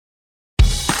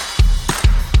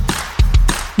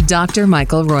Dr.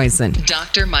 Michael Roizen.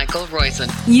 Dr. Michael Roizen.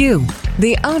 You,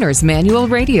 the Owner's Manual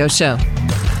Radio Show.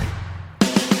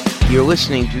 You're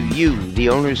listening to You, the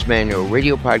Owner's Manual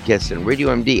Radio Podcast and Radio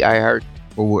MD, iHeart,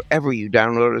 or wherever you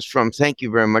download us from. Thank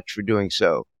you very much for doing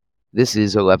so. This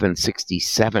is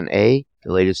 1167A,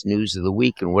 the latest news of the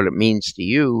week and what it means to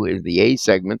you in the A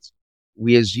segments.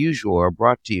 We, as usual, are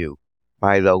brought to you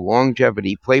by the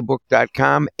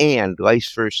LongevityPlaybook.com and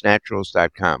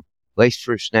LifeFirstNaturals.com. Life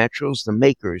First Naturals, the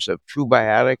makers of True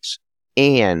Biotics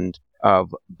and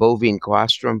of bovine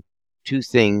colostrum, two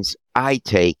things I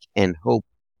take and hope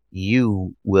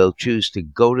you will choose to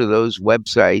go to those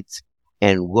websites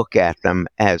and look at them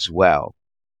as well.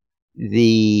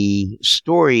 The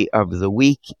story of the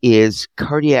week is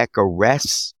cardiac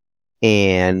arrests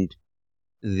and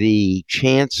the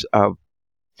chance of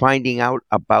finding out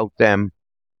about them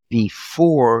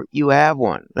before you have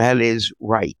one. That is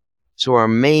right. So our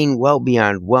main Well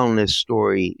Beyond Wellness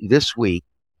story this week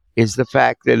is the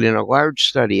fact that in a large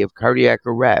study of cardiac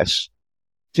arrests,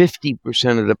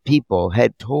 50% of the people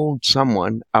had told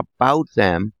someone about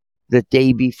them the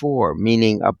day before,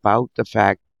 meaning about the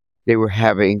fact they were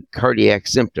having cardiac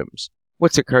symptoms.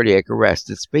 What's a cardiac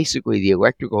arrest? It's basically the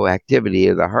electrical activity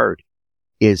of the heart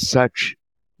is such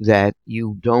that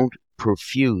you don't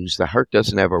perfuse. The heart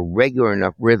doesn't have a regular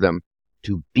enough rhythm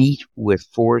to beat with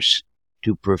force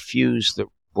to perfuse the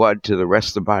blood to the rest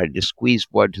of the body, to squeeze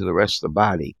blood to the rest of the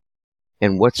body.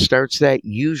 And what starts that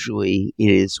usually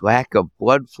is lack of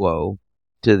blood flow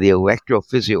to the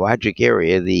electrophysiologic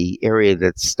area, the area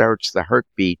that starts the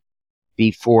heartbeat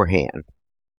beforehand.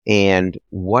 And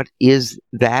what is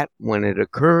that when it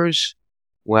occurs?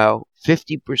 Well,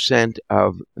 50%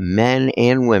 of men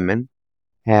and women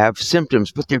have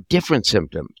symptoms, but they're different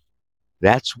symptoms.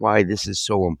 That's why this is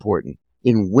so important.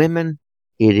 In women,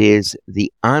 it is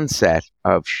the onset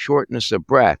of shortness of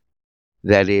breath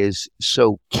that is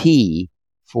so key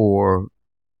for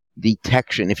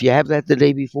detection. If you have that the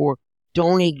day before,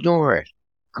 don't ignore it.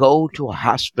 Go to a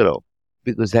hospital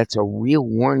because that's a real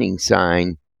warning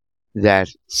sign that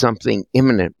something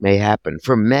imminent may happen.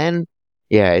 For men,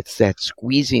 it's that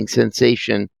squeezing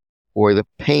sensation or the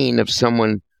pain of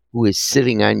someone who is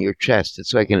sitting on your chest.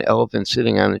 It's like an elephant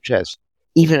sitting on the chest.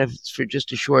 Even if it's for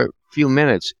just a short few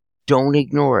minutes, don't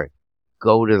ignore it.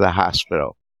 Go to the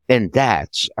hospital. And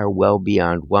that's our Well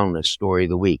Beyond Wellness story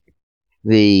of the week.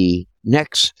 The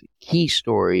next key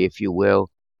story, if you will,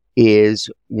 is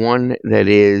one that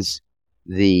is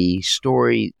the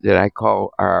story that I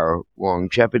call our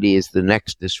longevity is the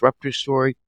next disruptor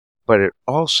story, but it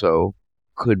also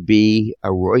could be a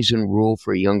Roizen rule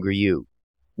for younger you.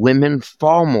 Women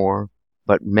fall more,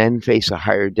 but men face a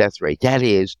higher death rate. That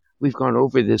is, we've gone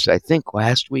over this, I think,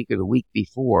 last week or the week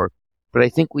before, but I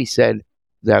think we said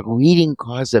the leading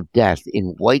cause of death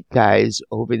in white guys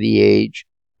over the age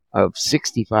of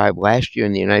 65 last year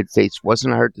in the United States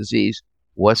wasn't heart disease,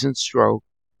 wasn't stroke,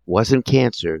 wasn't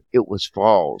cancer, it was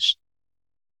falls.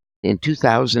 In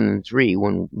 2003,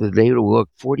 when the data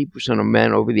looked, 40% of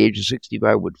men over the age of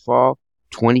 65 would fall,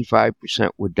 25%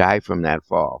 would die from that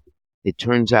fall. It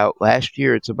turns out last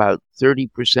year it's about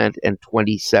 30% and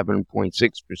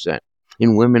 27.6%.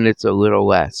 In women, it's a little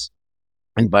less.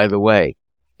 And by the way,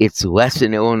 it's less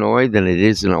in Illinois than it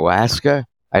is in Alaska.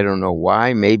 I don't know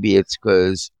why. Maybe it's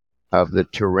because of the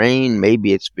terrain.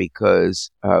 Maybe it's because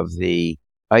of the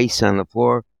ice on the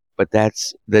floor. But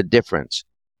that's the difference.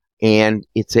 And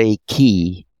it's a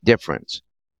key difference.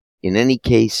 In any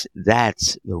case,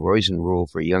 that's the Roizen rule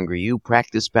for younger you.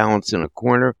 Practice balance in a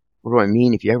corner. What do I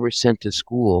mean? If you ever sent to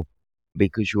school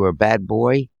because you were a bad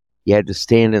boy, you had to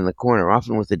stand in the corner,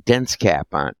 often with a dense cap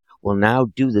on. Well, now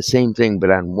do the same thing,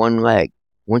 but on one leg.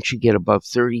 Once you get above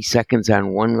 30 seconds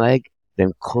on one leg,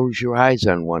 then close your eyes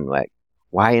on one leg.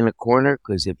 Why in a corner?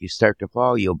 Because if you start to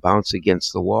fall, you'll bounce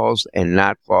against the walls and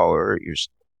not fall or hurt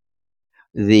yourself.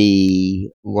 The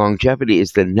longevity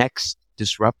is the next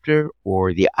disruptor,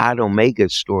 or the odd omega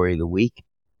story of the week,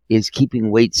 is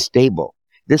keeping weight stable.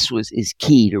 This is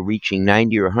key to reaching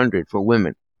 90 or 100 for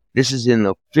women. This is in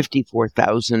the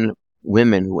 54,000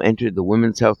 women who entered the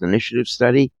Women's Health Initiative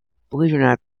study. Believe it or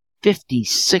not,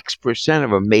 56% of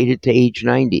them made it to age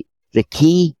 90. The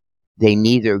key, they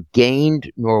neither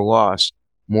gained nor lost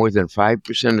more than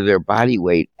 5% of their body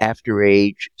weight after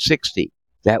age 60.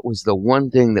 That was the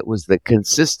one thing that was the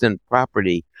consistent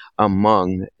property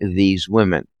among these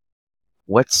women.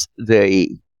 What's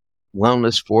the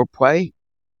wellness foreplay?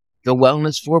 The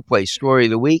wellness foreplay story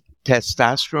of the week,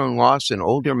 testosterone loss in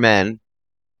older men.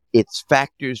 It's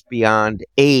factors beyond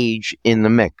age in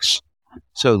the mix.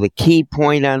 So the key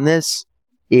point on this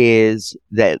is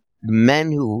that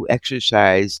men who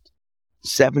exercised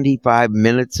 75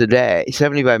 minutes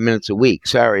a week,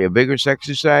 of vigorous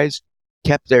exercise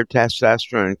kept their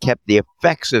testosterone and kept the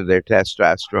effects of their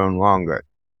testosterone longer.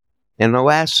 And the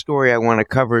last story I want to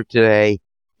cover today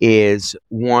is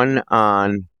one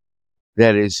on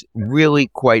that is really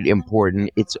quite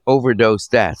important. It's overdose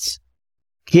deaths.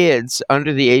 Kids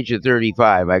under the age of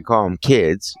 35, I call them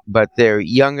kids, but they're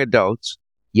young adults.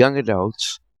 Young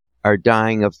adults are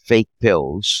dying of fake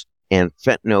pills and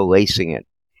fentanyl lacing it.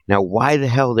 Now, why the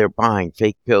hell they're buying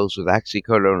fake pills with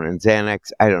oxycodone and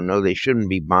Xanax, I don't know. They shouldn't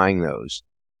be buying those.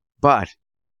 But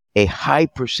a high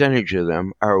percentage of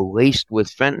them are laced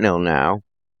with fentanyl now,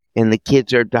 and the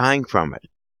kids are dying from it.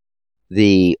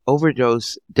 The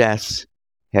overdose deaths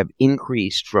have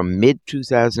increased from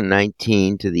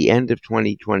mid-2019 to the end of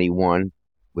 2021,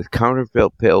 with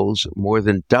counterfeit pills more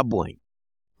than doubling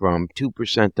from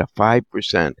 2% to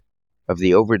 5% of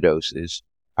the overdoses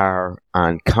are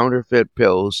on counterfeit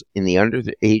pills in the under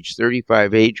the age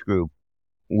 35 age group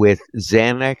with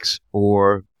Xanax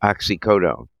or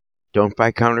oxycodone. Don't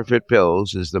buy counterfeit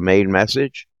pills is the main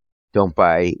message. Don't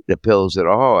buy the pills at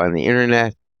all on the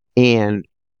internet. And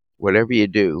whatever you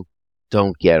do,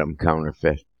 don't get them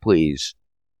counterfeit, please.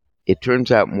 It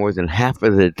turns out more than half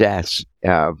of the deaths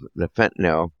of the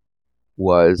fentanyl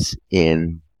was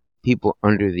in people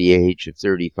under the age of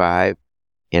 35,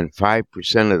 and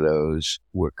 5% of those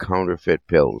were counterfeit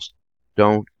pills.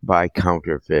 Don't buy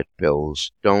counterfeit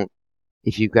pills.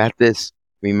 If you got this,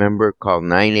 remember, call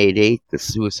 988, the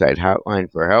suicide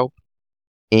hotline, for help,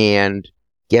 and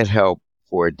get help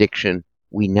for addiction.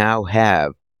 We now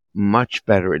have much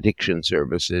better addiction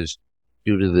services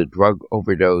due to the drug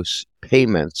overdose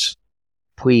payments.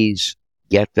 Please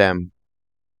get them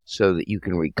so that you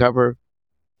can recover,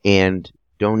 and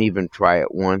don't even try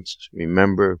it once.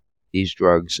 Remember, these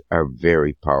drugs are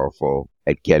very powerful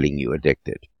at getting you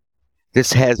addicted.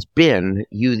 This has been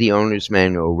You, the Owner's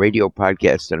Manual radio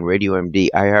podcast on Radio MD,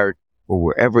 iHeart, or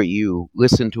wherever you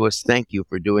listen to us. Thank you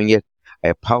for doing it. I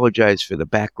apologize for the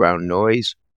background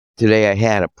noise. Today I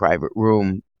had a private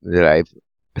room that I've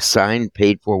assigned,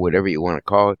 paid for, whatever you want to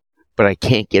call it, but I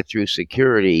can't get through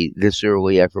security this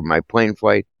early after my plane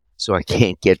flight, so I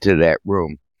can't get to that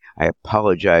room. I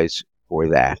apologize for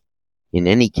that. In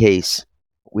any case,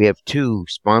 we have two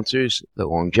sponsors, the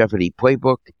Longevity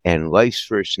Playbook and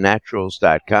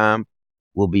Life'sFirstNaturals.com.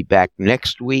 We'll be back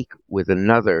next week with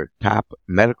another top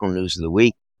medical news of the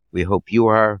week. We hope you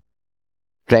are.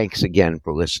 Thanks again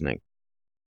for listening.